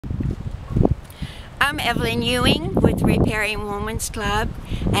I'm Evelyn Ewing with Riparian Women's Club,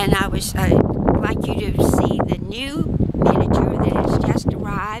 and I would like you to see the new miniature that has just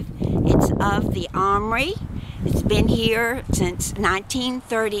arrived. It's of the Armory. It's been here since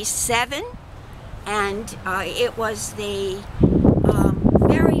 1937, and it was the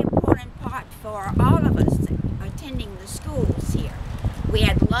very important part for all of us attending the schools here. We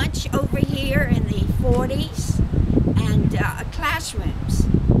had lunch over here in the 40s, and classrooms.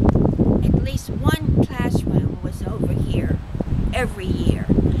 At least one classroom was over here every year,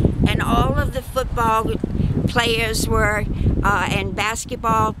 and all of the football players were and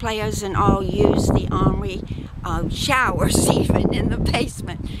basketball players and all used the Armory showers even in the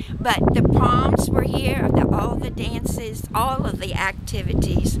basement. But the proms were here, all the dances, all of the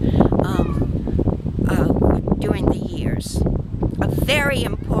activities during the years. A very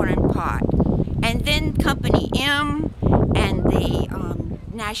important part. And then Company M and the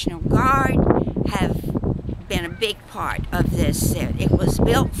National Guard have been a big part of this. It was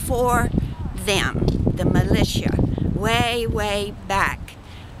built for them. The militia, way back,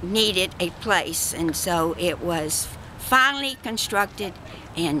 needed a place, and so it was finally constructed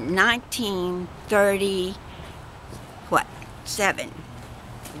in 1937.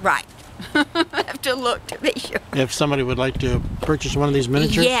 Right. I have to look to be sure. If somebody would like to purchase one of these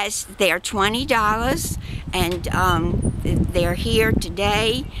miniatures? Yes, they're $20, and they're here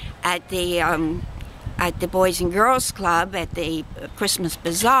today at the Boys and Girls Club at the Christmas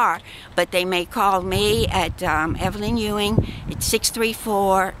Bazaar, but they may call me at Evelyn Ewing at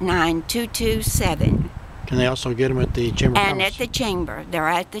 634-9227. Can they also get them at the Chamber of Commerce? And at the Chamber. They're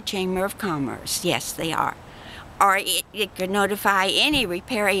at the Chamber of Commerce. Yes, they are. Or it could notify any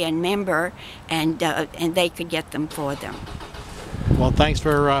riparian member, and they could get them for them. Well, thanks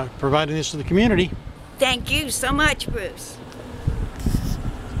for providing this to the community. Thank you so much, Bruce.